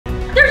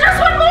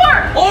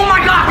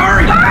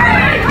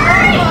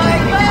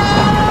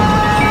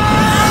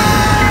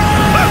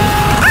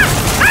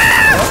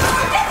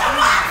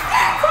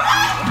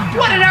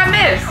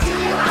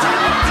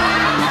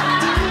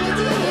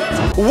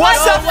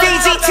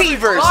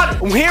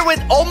FGTeeVers. I'm here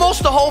with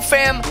almost the whole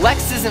fam.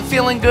 Lex isn't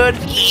feeling good.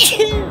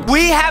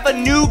 We have a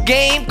new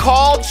game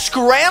called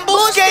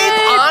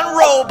Scramblescape on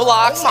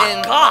Roblox. Oh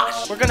my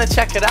gosh. We're gonna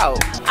check it out.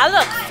 I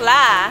look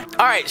fly.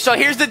 All right, so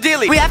here's the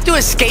dealie. We have to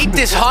escape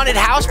this haunted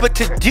house, but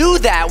to do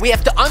that, we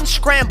have to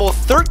unscramble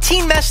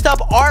 13 messed up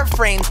art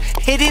frames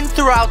hidden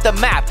throughout the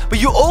map.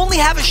 But you only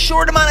have a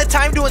short amount of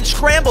time to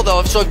unscramble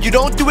though, so if you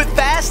don't do it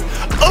fast,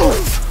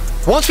 oof!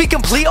 Once we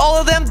complete all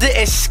of them,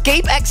 the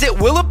escape exit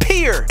will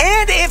appear.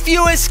 And if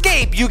you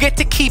escape, you get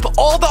to keep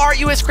all the art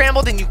you have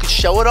scrambled and you can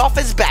show it off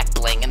as back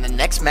bling and the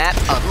next map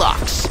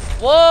unlocks.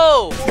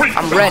 Whoa!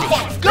 I'm ready.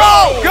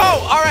 Go! Go!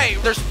 All right,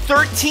 there's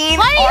 13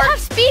 Why do you have art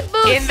speed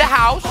boost? in the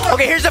house.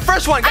 Okay, here's the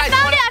first one, guys. I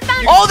found it.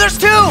 Oh, there's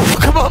 2!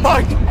 Come on,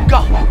 Mark.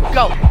 Go,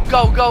 go,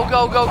 go, go,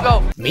 go, go,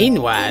 go.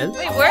 Meanwhile...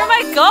 Wait, where am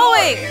I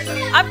going?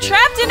 I'm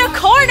trapped in a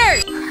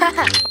corner.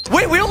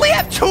 Wait, we only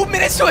have 2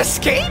 minutes to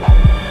escape?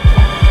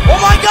 Oh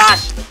my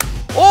gosh!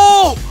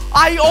 Oh,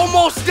 I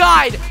almost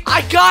died.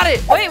 I got it.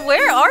 Wait,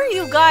 where are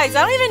you guys?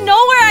 I don't even know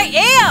where I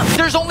am.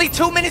 There's only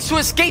 2 minutes to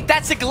escape.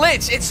 That's a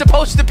glitch. It's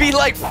supposed to be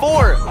like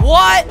 4.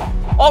 What?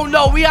 Oh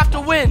no, we have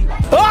to win.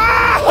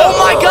 Ah! Oh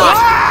my gosh!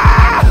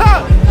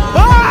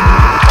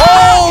 Ah!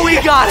 Oh,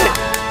 we got it.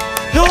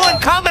 No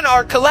uncommon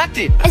art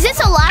collected. Is this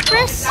a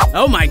Lapras?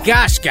 Oh my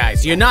gosh,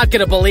 guys, you're not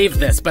gonna believe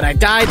this, but I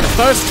died the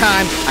first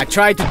time I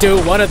tried to do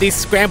one of these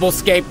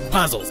Scramblescape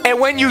puzzles. And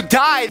when you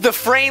die, the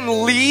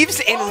frame leaves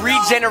and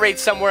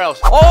regenerates somewhere else.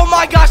 Oh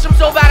my gosh, I'm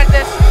so bad at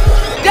this.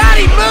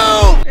 Daddy,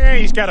 move!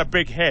 He's got a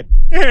big head.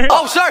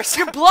 Oh, sorry,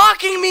 you're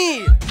blocking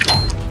me.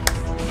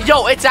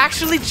 Yo, it's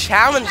actually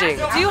challenging.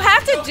 Do you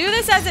have to do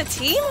this as a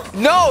team?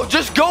 No,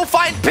 just go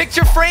find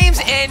picture frames,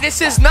 and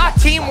this is not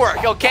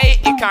teamwork, okay?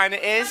 It kind of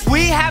is.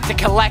 We have to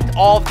collect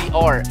all the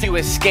art to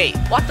escape.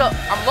 What the?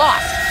 I'm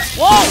lost.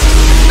 Whoa!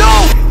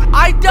 No!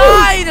 I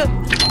died!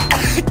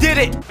 Did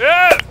it.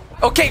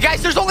 Okay,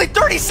 guys, there's only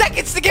 30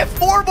 seconds to get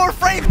 4 more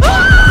frames. Go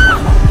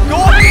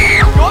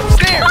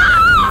upstairs.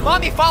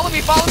 Mommy, follow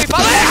me, follow me,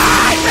 follow me.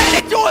 I ran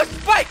into a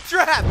spike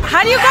trap.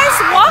 How do you guys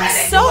walk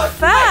so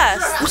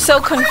fast? I'm so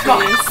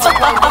confused.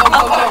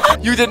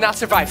 You did not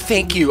survive.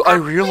 Thank you. I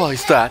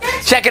realized that.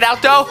 Check it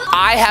out, though.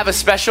 I have a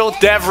special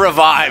Dev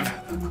Revive.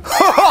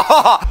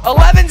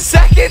 11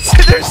 seconds.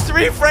 There's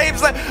 3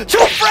 frames left. 2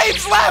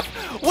 frames left.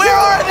 Where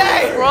are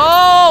they?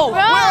 Bro!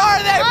 Where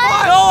are they?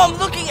 What? No, I'm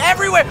looking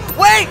everywhere.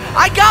 Wait,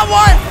 I got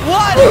one.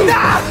 What? What?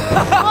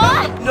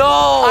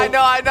 No. I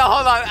know.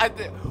 Hold on.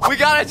 We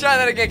gotta try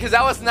that again because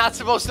that was not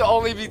supposed to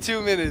only be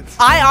 2 minutes.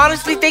 I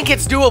honestly think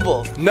it's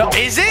doable. No,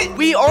 is it?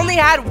 We only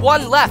had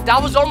 1 left. I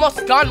was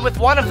almost done with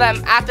one of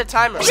them at the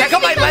timer. Check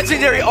out my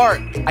legendary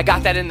art. I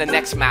got that in the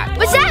next map.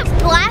 Was that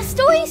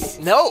Blastoise?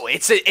 No,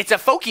 it's a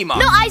Pokemon.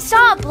 No, I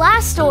saw a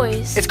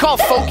Blastoise. It's called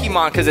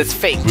Pokemon because it's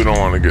fake. We don't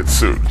want to get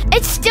sued.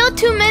 It's still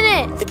 2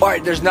 minutes. All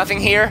right, there's nothing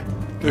here.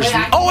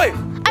 Oh wait,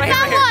 I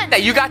found one.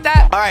 Hey, you got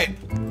that? All right.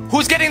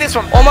 Who's getting this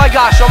one? Oh my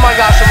gosh, oh my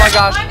gosh, oh my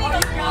gosh.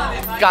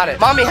 Got it.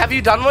 Mommy, have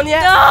you done one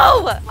yet?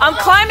 No! I'm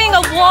climbing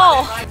a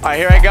wall. All right,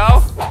 here I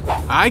go.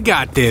 I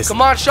got this.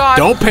 Come on, Shawn.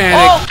 Don't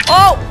panic.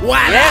 Oh!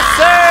 Wow. Yes,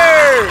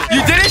 sir!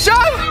 You did it,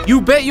 Shawn?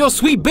 You bet your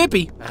sweet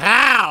Bippy.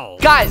 How?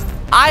 Guys,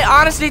 I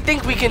honestly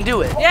think we can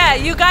do it. Yeah,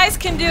 you guys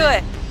can do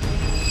it.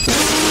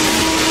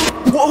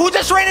 Who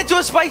just ran into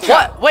a spike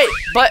trap? What? Wait,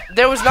 but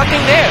there was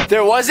nothing there.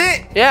 There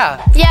wasn't?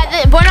 Yeah.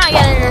 Yeah, we're not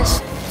getting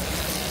this.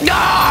 No,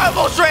 I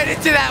almost ran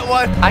into that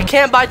one. I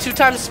can't buy 2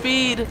 times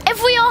speed.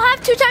 If we all have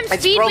 2 times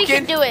It's speed, we broken?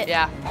 can do it.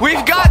 Yeah.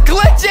 We've got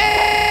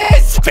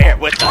glitches. Bear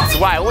with us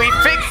while we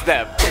fix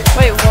them.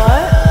 Wait,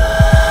 what?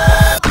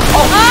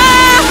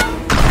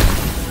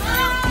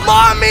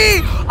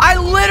 Mommy! I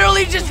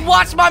literally just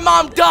watched my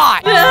mom die.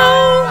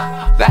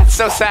 That's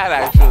so sad,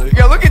 actually.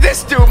 Yo, look at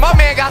this dude. My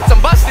man got some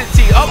busted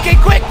teeth. Okay,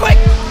 quick.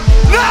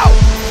 No!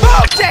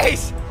 Oh,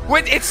 Chase!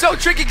 It's so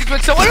tricky because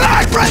when someone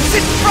runs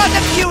in front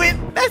of you, it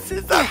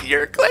messes up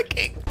your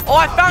clicking. Oh,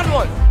 I found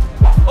one.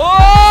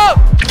 Oh!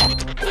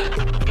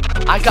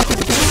 I got...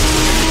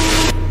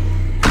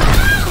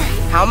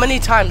 How many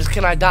times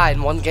can I die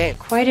in one game?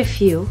 Quite a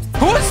few.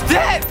 Who's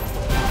dead?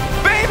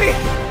 Baby!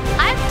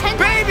 I have 10.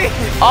 Baby!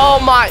 Oh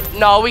my...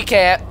 No, we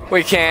can't.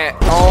 We can't.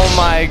 Oh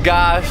my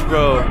gosh,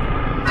 bro.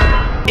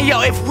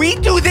 Yo, if we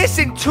do this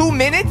in 2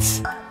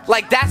 minutes,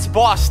 like that's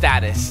boss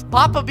status.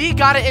 Papa B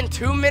got it in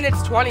 2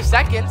 minutes, 20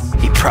 seconds.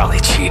 He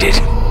probably cheated.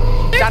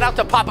 Shout out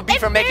to Papa B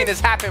for making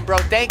this happen, bro.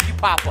 Thank you,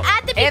 Papa.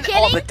 At the and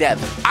all the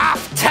beginning? devs.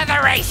 Off to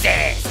the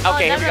races.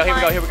 Okay, here we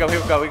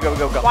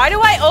go. Go. Why do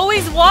I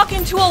always walk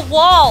into a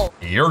wall?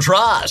 Your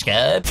trash,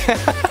 kid.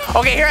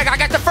 Okay, here I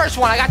got the first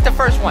one.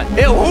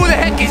 Ew, who the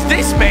heck is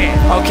this man?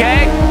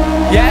 Okay.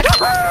 Yes.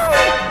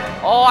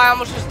 Oh, I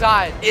almost just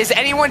died. Is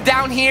anyone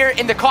down here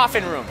in the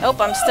coffin room?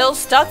 Nope, I'm still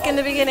stuck in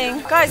the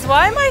beginning. Guys,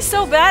 why am I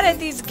so bad at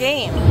these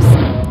games?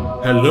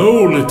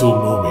 Hello, little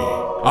Moomy.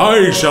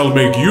 I shall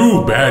make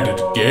you bad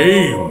at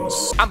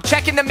games. I'm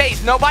checking the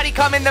maze. Nobody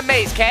come in the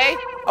maze, okay?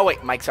 Oh,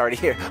 wait, Mike's already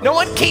here. No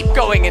one keep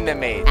going in the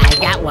maze. I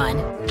got one.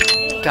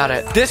 Got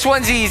it. This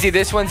one's easy.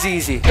 This one's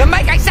easy. The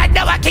Mike, I said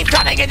no. I keep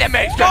coming in the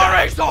maze.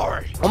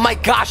 Sorry. Oh my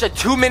gosh, a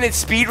 2-minute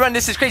speed run.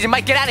 This is crazy.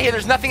 Mike, get out of here.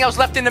 There's nothing else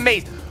left in the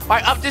maze. All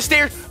right, up the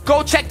stairs.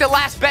 Go check the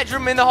last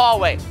bedroom in the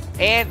hallway.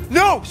 And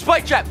no,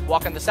 spike trap.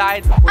 Walk on the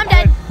side. I'm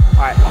dead.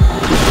 All right.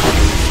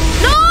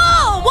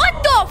 No!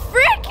 What the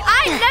frick?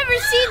 I've never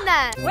seen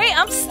that. Wait,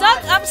 I'm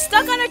stuck. I'm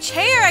stuck on a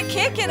chair. I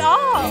can't get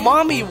off.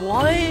 Mommy,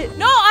 what?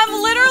 No,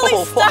 I'm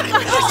literally stuck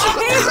on a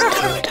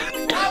chair.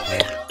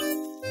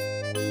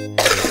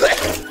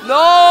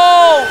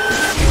 No!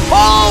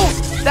 Oh!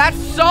 That's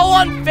so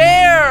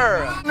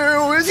unfair!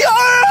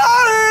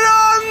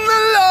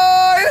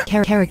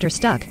 Character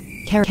stuck.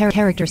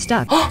 Character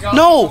stuck.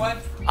 No!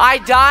 I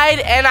died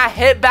and I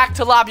hit back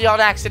to lobby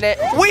on accident.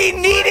 We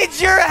needed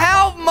your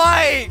help,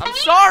 Mike. I'm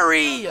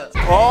sorry.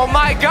 Oh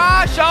my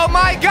gosh. Oh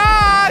my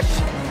gosh.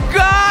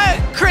 God,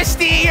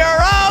 Christy,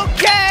 you're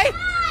okay.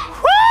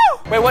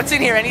 Woo! Wait, what's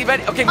in here?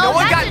 Anybody? Okay, no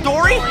one got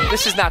Dory?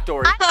 This is not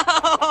Dory.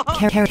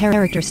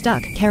 Character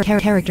stuck. Character.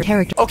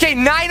 Okay,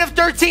 9 of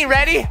 13.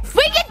 Ready?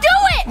 We can do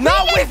it!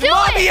 Not with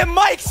Mommy and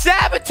Mike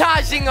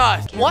sabotaging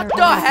us. What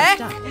the heck?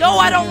 No,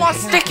 I don't want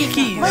sticky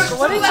keys.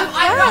 What did you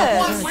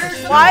press?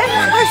 Why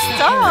am I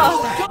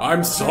stuck?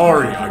 I'm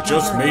sorry, I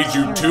just made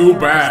you too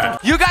bad.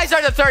 You guys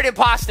are the third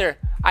imposter.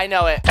 I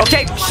know it.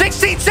 Okay,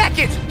 16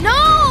 seconds.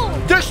 No!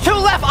 There's 2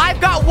 left. I've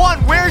got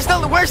 1. Where's the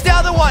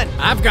other one?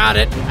 I've got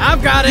it. You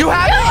have Do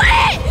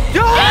it!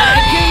 Do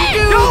it!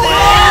 Do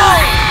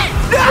it!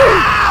 No!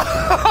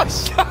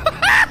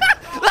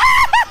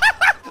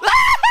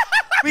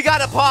 We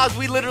gotta pause.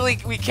 We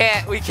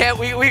can't. We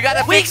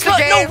gotta fix the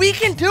game. No, we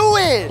can do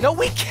it. No,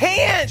 we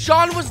can't.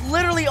 Sean was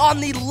literally on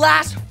the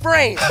last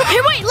frame.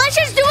 Hey, wait, let's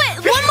just do it.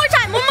 One more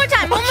time.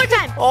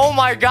 Oh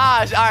my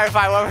gosh. All right,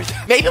 fine. One more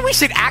time. Maybe we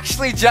should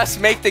actually just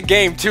make the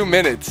game 2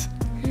 minutes.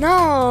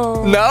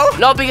 No. No?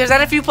 No, because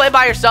then if you play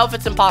by yourself,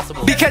 it's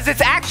impossible. Because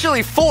it's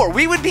actually 4.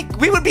 We would be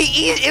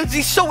easy. It would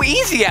be so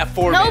easy at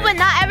 4 minutes. No, but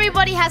not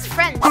everybody has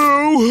friends.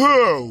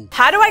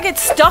 How do I get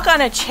stuck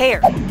on a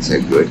chair? It's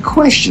a good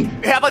question.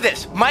 How about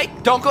this?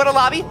 Mike, don't go to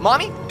lobby.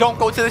 Mommy, don't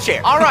go to the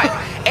chair. All right.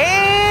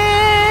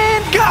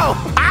 And go.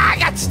 I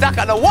got stuck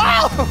on the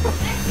wall.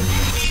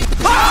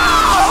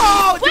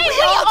 Oh! Wait,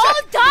 we all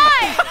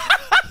died.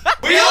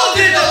 We all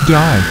did it.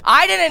 Die.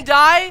 I didn't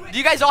die. Do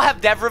you guys all have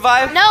Dev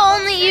Revive? No,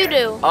 only you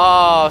do.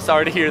 Oh,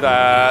 sorry to hear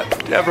that.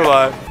 Dev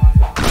Revive.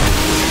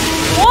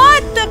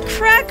 What the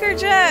cracker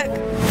jack?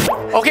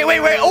 Okay,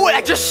 wait. Oh,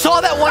 I just saw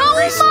that one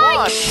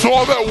respawn.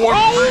 Saw that one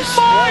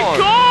respawn.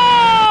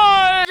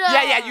 God!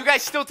 Yeah, you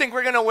guys still think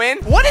we're gonna win?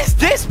 What is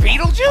this,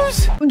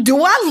 Beetlejuice?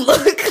 Do I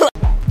look like...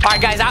 All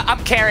right, guys,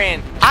 I'm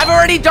carrying. I've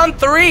already done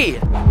 3.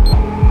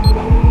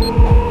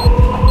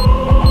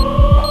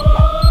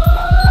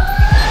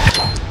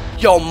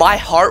 Yo, my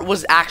heart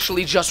was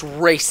actually just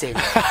racing.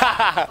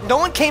 No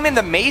one came in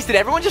the maze. Did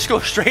everyone just go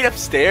straight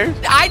upstairs?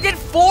 I did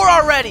 4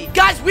 already.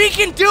 Guys, we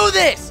can do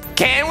this.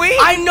 Can we?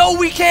 I know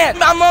we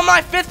can. I'm on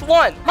my 5th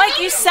one. Mike,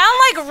 you sound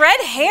like Red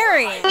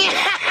Herring.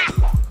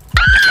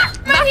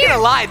 I'm not gonna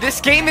lie, this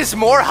game is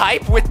more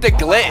hype with the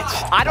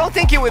glitch. I don't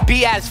think it would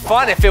be as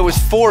fun if it was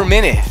 4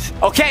 minutes.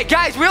 Okay,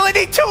 guys, we only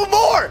need 2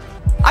 more.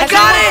 I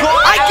got it!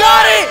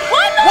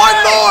 One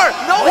more!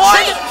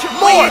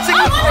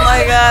 Oh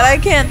my god, I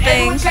can't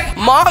think.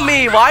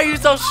 Mommy, why are you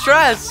so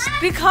stressed?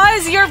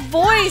 Because your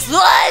voice.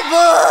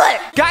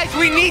 Guys,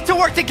 we need to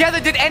work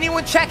together. Did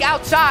anyone check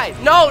outside?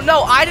 No,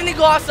 I didn't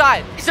go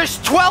outside. There's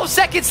 12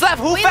 seconds left.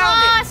 Who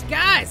found lost.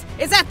 Guys,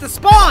 it's at the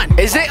spawn. it?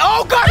 Is it?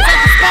 Oh, God, it's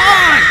at the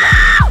spawn!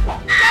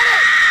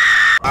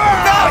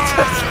 No, it's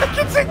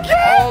 2 seconds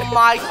again! Oh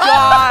my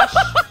gosh.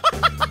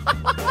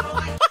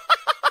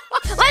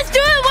 Let's do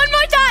it one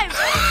more time.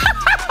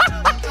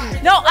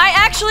 No, I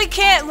actually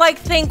can't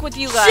think with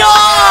you guys.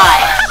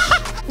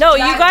 No,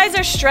 you guys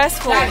are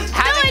stressful.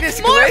 Having it's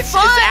this more glitch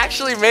fun. is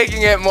actually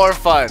making it more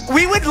fun.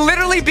 We would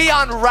literally be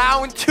on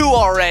round 2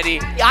 already.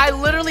 I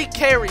literally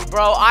carried,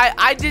 bro.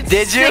 I did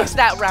you? 6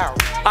 that round.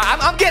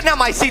 I'm getting out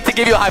my seat to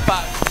give you a high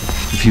five.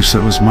 If you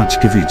so as much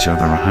give each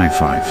other a high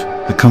five,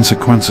 the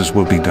consequences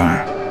will be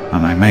dire,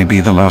 and I may be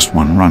the last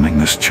one running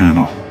this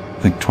channel.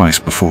 Think twice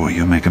before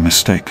you make a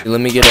mistake.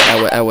 Let me get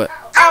it. Ow.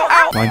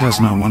 Why does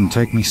no one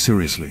take me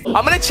seriously?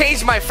 I'm gonna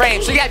change my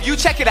frame. So yeah, if you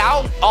check it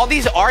out, all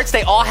these arts,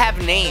 they all have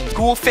names.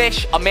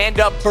 Ghoulfish,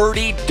 Amanda,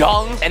 Birdie,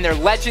 Dung, and they're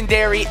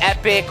legendary,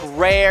 epic,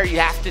 rare. You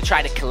have to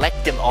try to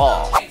collect them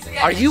all.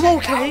 Are you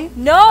okay?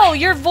 No,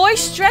 your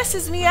voice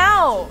stresses me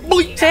out.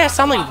 You say I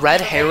sound like Red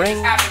Herring?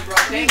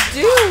 You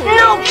do.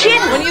 No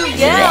kidding. When you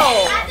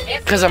yell.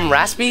 Because I'm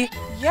raspy?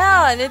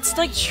 Yeah, and it's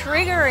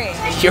triggering.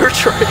 You're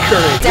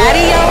triggering.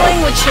 Daddy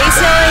yelling with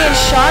Chase yelling and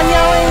Sean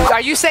yelling.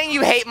 Are you saying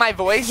you hate my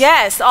voice?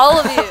 Yes, all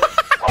of you.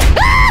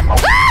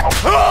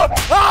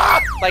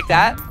 Like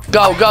that?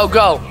 Go.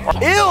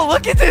 Ew,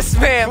 look at this,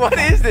 man. What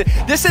is this?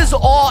 This is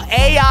all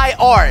AI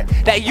art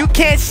that you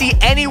can't see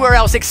anywhere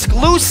else,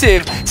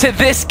 exclusive to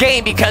this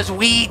game because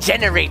we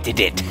generated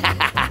it.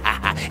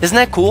 Isn't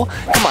that cool?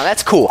 Come on,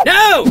 that's cool.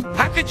 No!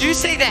 How could you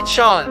say that,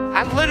 Sean?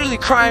 I'm literally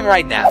crying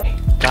right now.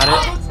 Got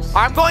it?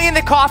 I'm going in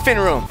the coffin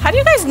room. How do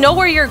you guys know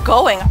where you're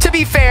going? To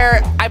be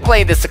fair, I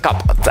played this a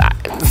couple of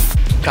times.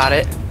 Got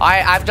it.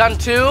 I've done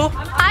 2.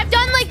 I've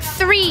done like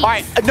 3. All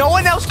right, no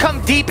one else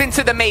come deep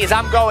into the maze.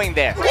 I'm going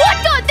there.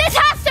 What the? This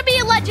has to be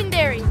a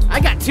legendary. I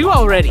got 2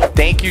 already.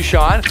 Thank you,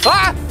 Shawn.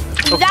 Ah!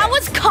 Okay. That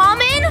was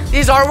common?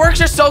 These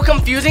artworks are so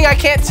confusing, I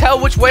can't tell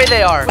which way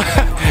they are.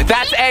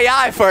 That's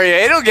AI for you.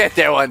 It'll get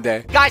there one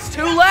day. Guys,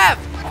 2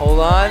 left. Hold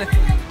on.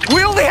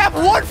 We only have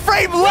 1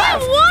 frame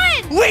left. We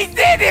won. We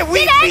did it.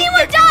 Did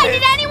anyone die?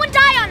 Did anyone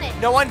die on it?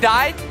 No one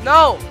died?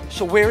 No.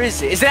 So where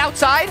is it? Is it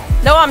outside?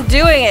 No, I'm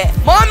doing it.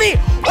 Mommy!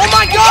 Oh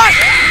my gosh!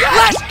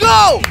 Let's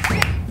go!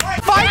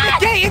 Find the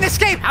gate and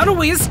escape. How do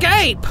we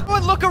escape?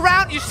 Everyone look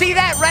around. You see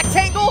that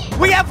rectangle?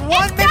 We have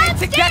 1 minute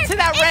to get to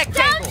that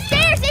rectangle.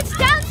 It's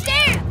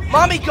downstairs.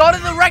 Mommy, go to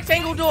the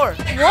rectangle door.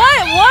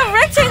 What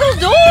rectangle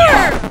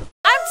door?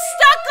 I'm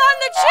stuck on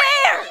the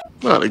chair.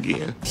 Not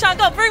again. Shawn,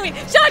 go, bring me.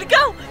 Shawn,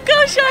 go.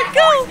 Go, Shawn,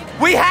 go.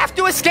 We have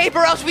to escape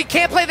or else we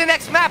can't play the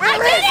next map. Where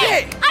is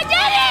it? I did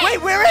it.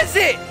 Wait, where is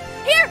it?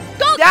 Here,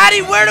 go.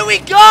 Daddy, where do we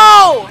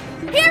go?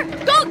 Here,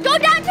 go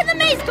down to the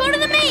maze. Go to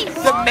the maze.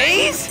 The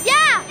maze?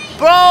 Yeah.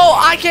 Bro,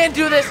 I can't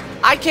do this.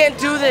 I can't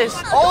do this.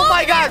 Oh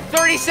my God,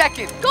 30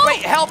 seconds. Go.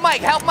 Wait, help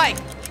Mike, help Mike.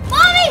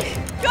 Mommy.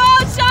 Go,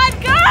 Shawn,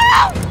 go.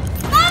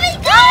 Mommy,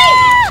 go.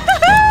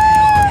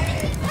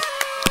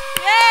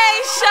 Yay,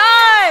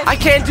 Shawn. I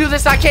can't do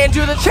this. I can't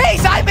do this.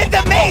 Chase, I'm in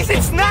the maze.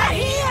 It's not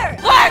here.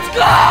 Let's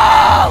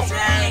go.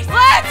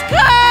 Let's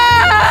go.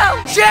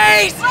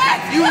 Chase!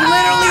 You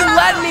literally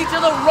led me to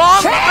the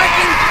wrong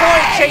freaking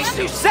point, Chase.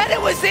 You said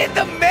it was in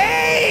the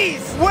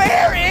maze.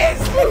 Where is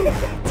it?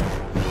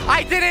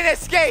 I didn't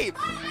escape.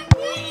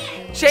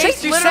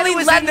 Chase, you literally said it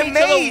was led in the me to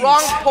maze. the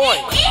wrong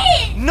point.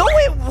 No,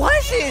 it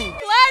wasn't.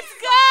 Let's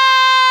go.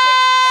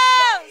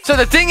 So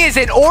the thing is,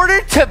 in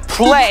order to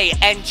play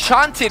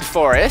Enchanted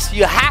Forest,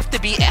 you have to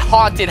be a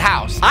haunted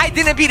house. I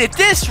didn't beat it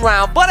this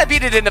round, but I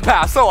beat it in the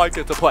past, so I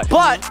get to play.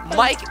 But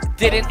Mike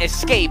didn't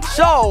escape,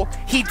 so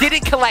he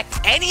didn't collect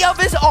any of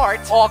his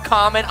art, all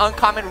common,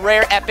 uncommon,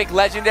 rare, epic,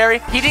 legendary.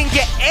 He didn't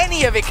get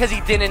any of it because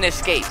he didn't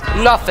escape.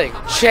 Nothing.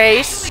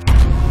 Chase.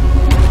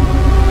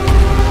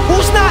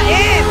 Who's not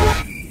in?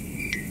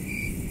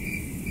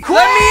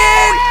 Let me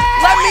in!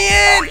 Let me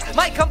in!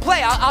 Mike, come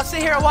play. I'll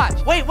sit here and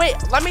watch. Wait.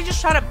 Let me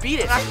just try to beat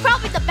it. It's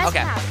probably the best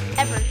Okay. map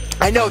ever.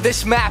 I know,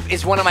 this map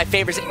is one of my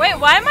favorites. Wait,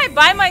 why am I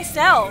by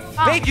myself?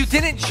 Babe, you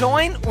didn't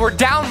join? We're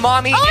down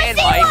Mommy Oh, and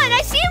Mike.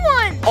 I see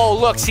one. Oh,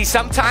 look, see,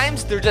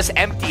 sometimes they're just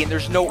empty and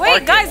there's no art.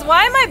 Wait, guys,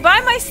 why am I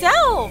by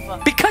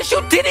myself? Because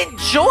you didn't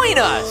join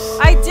us.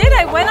 I did.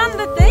 I went on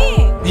the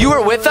thing. You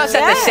were with us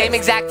at the Yes. same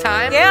exact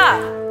time?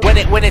 Yeah.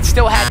 When it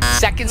still had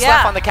seconds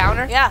left on the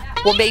counter? Yeah.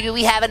 Well, maybe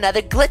we have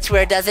another glitch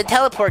where it doesn't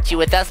teleport you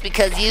with us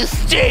because you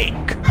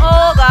stink.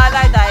 Oh, God,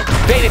 I died.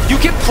 Babe, if you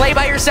can play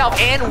by yourself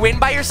and win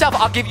by yourself,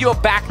 I'll give you a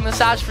back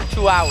massage for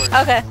 2 hours.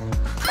 Okay.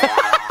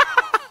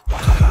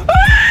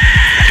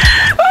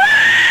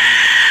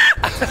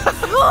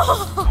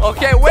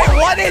 Okay, wait,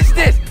 what is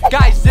this?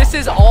 Guys, this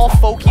is all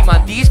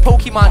Pokemon. These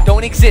Pokemon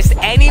don't exist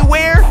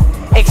anywhere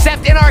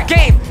except in our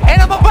game.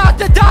 And I'm about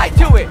to die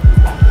to it.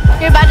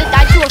 You're about to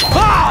die to a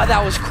Ah,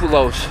 that was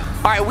close.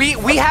 All right,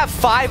 we have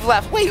 5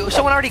 left. Wait,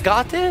 someone already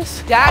got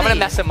this? Daddy. I'm gonna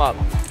mess him up.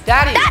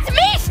 Daddy. That's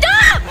me!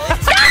 Stop!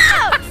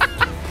 Stop!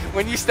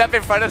 When you step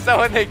in front of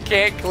someone, they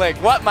can't click.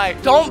 What,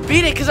 Mike? Don't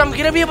beat it, because I'm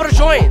going to be able to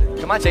join.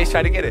 Come on, Chase,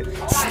 try to get it.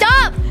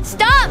 Stop!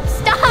 Stop!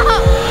 Stop!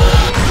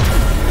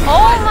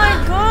 Oh, my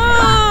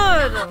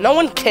God. No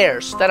one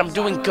cares that I'm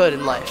doing good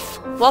in life.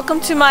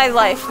 Welcome to my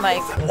life,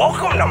 Mike.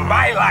 Welcome to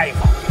my life.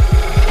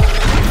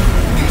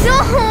 No!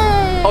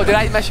 Oh, did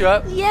I mess you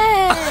up?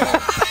 Yeah.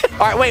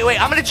 All right,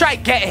 wait. I'm gonna try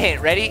get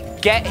hint. Ready?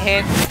 Get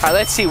hint. All right,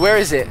 let's see. Where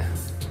is it?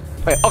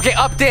 Wait, okay,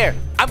 up there.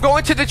 I'm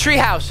going to the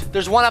treehouse.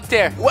 There's one up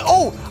there. Wait,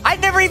 oh, I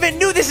never even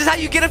knew this is how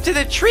you get up to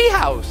the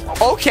treehouse.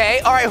 Okay,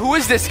 all right. Who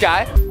is this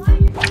guy?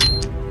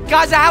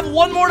 Guys, I have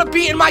one more to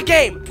beat in my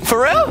game.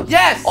 For real?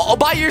 Yes. All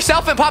by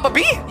yourself and Papa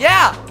B?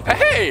 Yeah.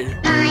 Hey.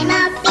 I'm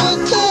a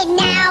big kid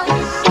now.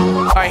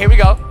 All right, here we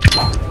go.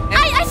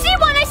 I see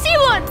one! I see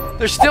one!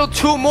 There's still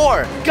 2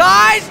 more.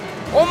 Guys.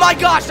 Oh my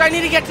gosh, I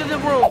need to get to the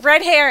room.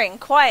 Red herring,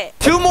 quiet.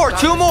 2 more.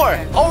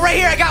 Oh, right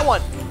here. I got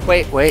one.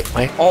 Wait.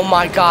 Oh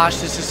my gosh,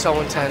 this is so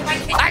intense.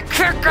 I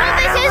can't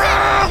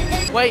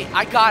get it. Wait,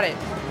 I got it.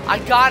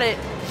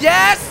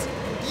 Yes!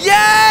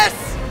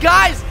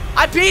 Guys,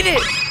 I beat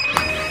it.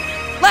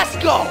 Let's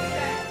go.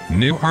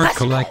 New heart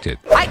collected.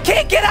 I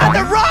can't get on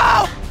the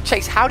row.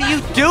 Chase, how do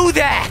you do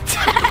that?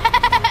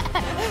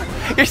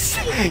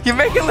 You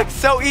make it look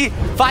so easy.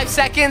 5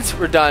 seconds,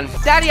 we're done.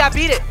 Daddy, I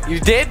beat it. You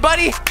did,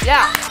 buddy?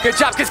 Yeah. Good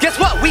job, because guess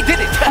what? We did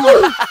it.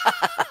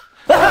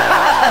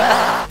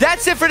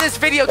 That's it for this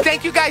video.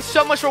 Thank you guys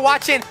so much for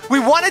watching. We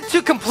wanted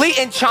to complete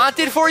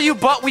Enchanted for you,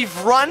 but we've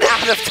run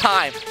out of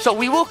time. So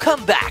we will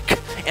come back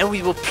and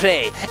we will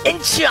play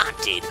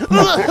Enchanted.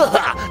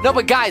 No,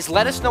 but guys,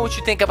 let us know what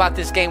you think about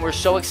this game. We're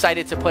so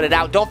excited to put it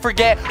out. Don't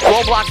forget,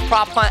 Roblox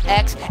Prop Hunt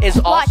X is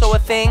also a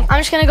thing. I'm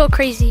just gonna go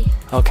crazy.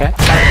 Okay.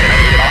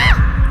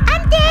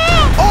 I'm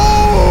dead!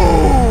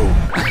 Oh!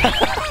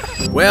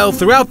 Well,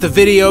 throughout the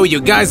video,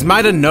 you guys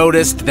might have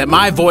noticed that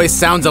my voice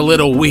sounds a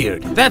little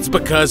weird. That's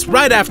because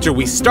right after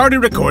we started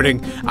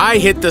recording, I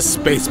hit the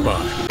spacebar.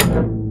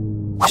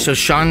 So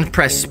Shawn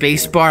pressed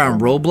spacebar on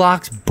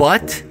Roblox,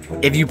 but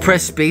if you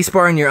press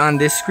spacebar and you're on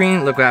this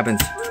screen, look what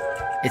happens.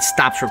 It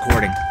stops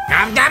recording.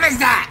 How dumb is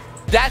that?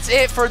 That's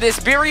it for this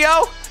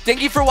video.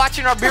 Thank you for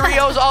watching our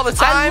videos all the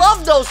time. I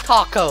love those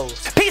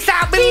tacos. Peace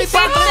out, Peace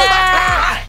out.